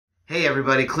Hey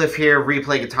everybody, Cliff here,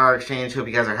 Replay Guitar Exchange. Hope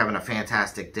you guys are having a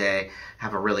fantastic day.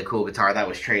 Have a really cool guitar that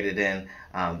was traded in.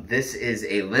 This is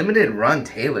a limited run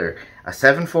Taylor, a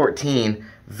 714.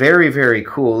 Very, very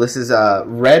cool. This is a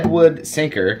redwood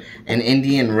sinker, an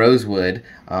Indian rosewood.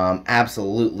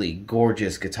 Absolutely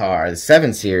gorgeous guitar. The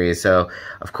 7 series, so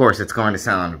of course it's going to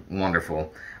sound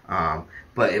wonderful.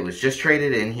 But it was just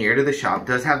traded in here to the shop.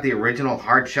 Does have the original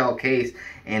hard shell case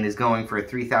and is going for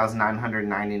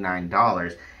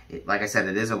 $3,999. Like I said,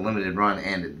 it is a limited run,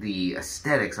 and the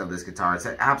aesthetics of this guitar, it's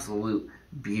an absolute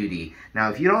beauty. Now,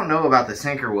 if you don't know about the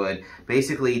sinker wood,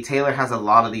 basically Taylor has a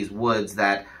lot of these woods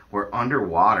that were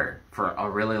underwater for a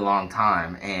really long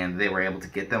time, and they were able to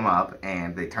get them up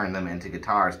and they turned them into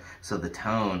guitars. So the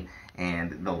tone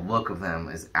and the look of them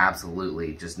is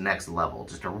absolutely just next level.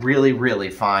 Just a really, really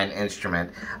fine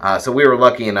instrument. So we were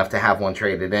lucky enough to have one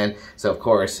traded in. So of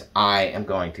course, I am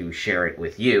going to share it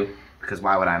with you, because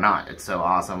why would I not? It's so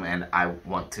awesome, and I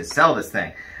want to sell this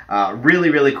thing.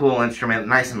 Really, really cool instrument,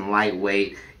 nice and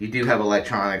lightweight. You do have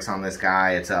electronics on this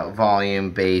guy. It's a volume,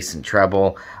 bass, and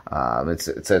treble.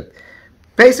 It's a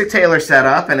basic Taylor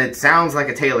setup, and it sounds like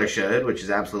a Taylor should, which is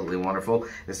absolutely wonderful.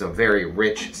 It's a very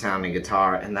rich sounding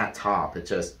guitar, and that top, it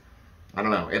just, I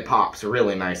don't know, it pops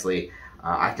really nicely.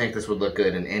 I think this would look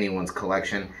good in anyone's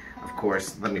collection. Of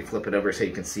course, let me flip it over so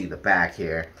you can see the back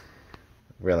here.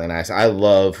 Really nice. I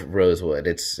love rosewood.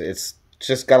 It's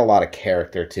just got a lot of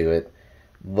character to it.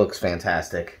 Looks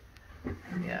fantastic.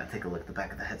 Yeah, take a look at the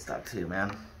back of the headstock too,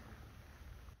 man.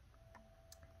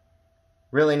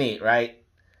 Really neat, right?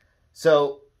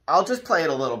 So I'll just play it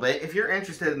a little bit. If you're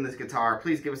interested in this guitar,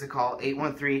 please give us a call,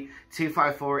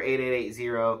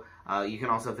 813-254-8880. You can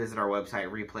also visit our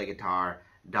website,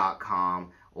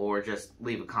 replayguitar.com, or just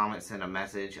leave a comment, send a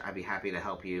message. I'd be happy to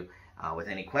help you with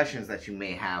any questions that you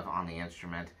may have on the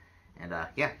instrument. And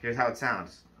yeah, here's how it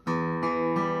sounds.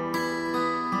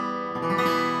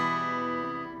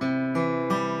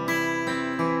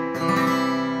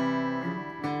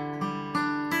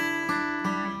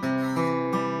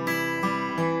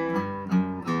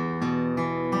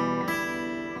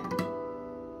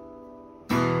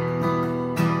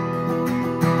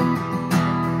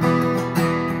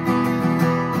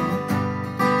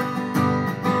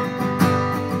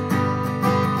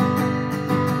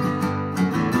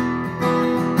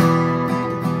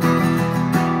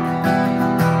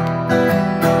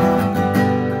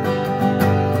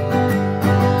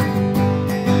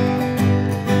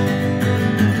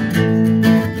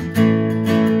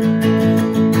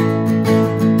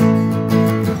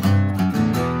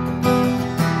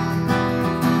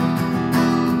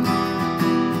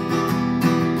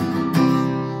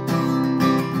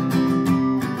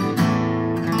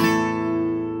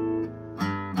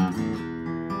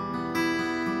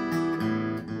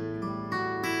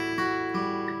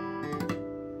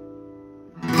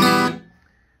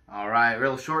 Alright,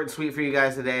 real short and sweet for you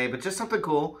guys today, but just something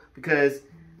cool, because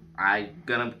I'm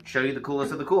gonna show you the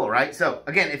coolest of the cool, right? So,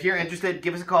 again, if you're interested,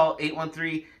 give us a call,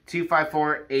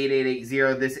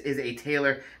 813-254-8880. This is a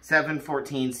Taylor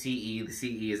 714 CE. The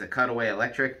CE is a cutaway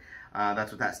electric.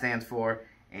 That's what that stands for,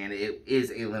 and it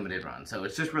is a limited run. So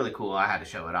it's just really cool. I had to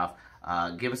show it off.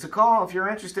 Give us a call if you're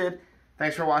interested.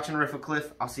 Thanks for watching Riff with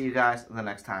Cliff. I'll see you guys the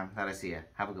next time that I see you.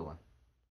 Have a good one.